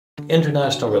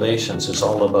international relations is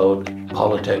all about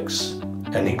politics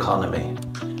and economy,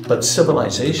 but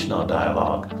civilizational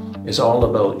dialogue is all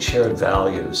about shared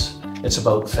values. It's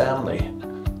about family.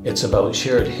 It's about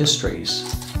shared histories.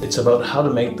 It's about how to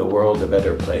make the world a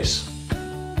better place.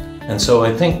 And so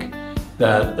I think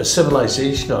that a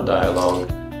civilizational dialogue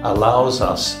allows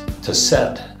us to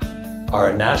set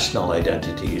our national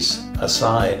identities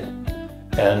aside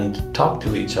and talk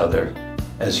to each other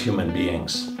as human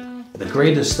beings. The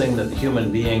greatest thing that the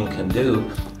human being can do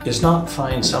is not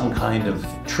find some kind of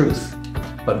truth,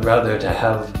 but rather to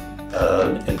have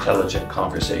an intelligent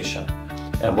conversation.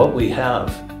 And what we have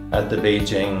at the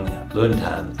Beijing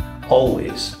Luntan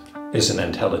always is an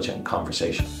intelligent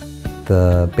conversation.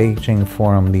 The Beijing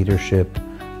Forum leadership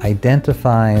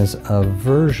identifies a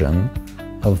version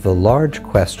of the large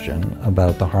question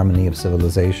about the harmony of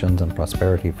civilizations and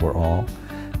prosperity for all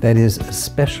that is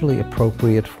especially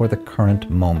appropriate for the current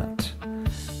moment.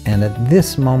 And at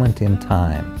this moment in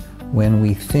time, when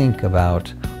we think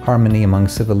about harmony among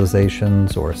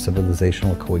civilizations, or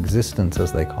civilizational coexistence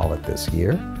as they call it this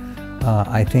year,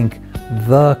 I think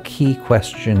the key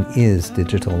question is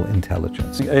digital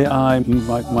intelligence. AI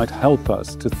might help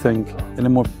us to think in a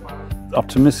more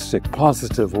optimistic,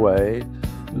 positive way,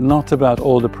 not about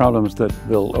all the problems that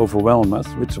will overwhelm us,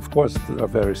 which of course are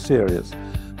very serious,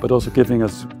 but also giving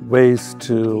us ways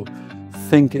to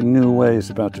think in new ways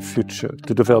about the future,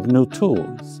 to develop new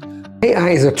tools.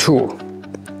 AI is a tool,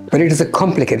 but it is a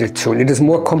complicated tool. It is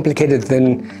more complicated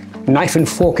than knife and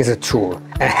fork is a tool.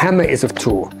 A hammer is a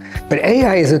tool. But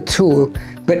AI is a tool,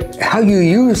 but how you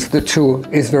use the tool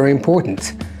is very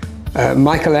important.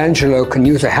 Michelangelo can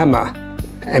use a hammer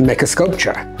and make a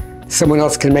sculpture. Someone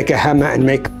else can make a hammer and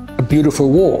make a beautiful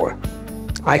wall.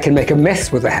 I can make a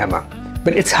mess with a hammer.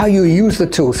 But it's how you use the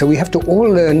tool. So we have to all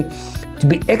learn to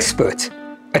be expert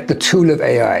at the tool of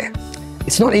AI.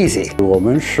 It's not easy. 我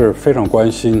们是非常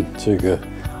关心这个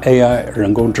AI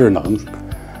人工智能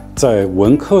在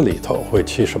文科里头会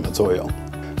起什么作用，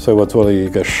所以我做了一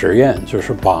个实验，就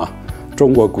是把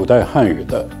中国古代汉语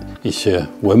的一些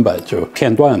文本就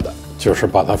片段的，就是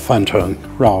把它翻成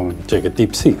让这个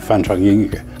DeepSeek 翻成英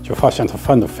语，就发现它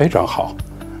翻得非常好，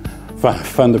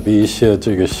翻得比一些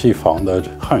这个西方的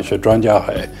汉学专家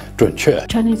还准确。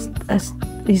Chinese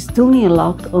is doing a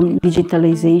lot on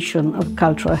digitalization of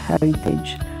cultural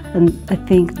heritage, and I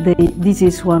think this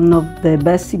is one of the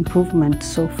best improvements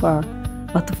so far.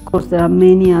 But of course, there are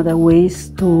many other ways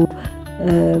to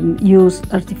use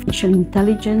artificial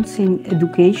intelligence in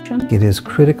education. It is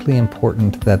critically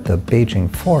important that the Beijing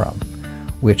Forum,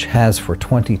 which has for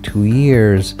 22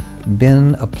 years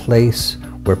been a place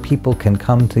where people can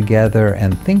come together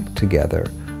and think together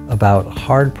about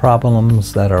hard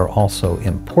problems that are also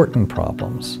important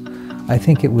problems, I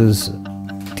think it was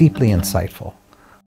deeply insightful.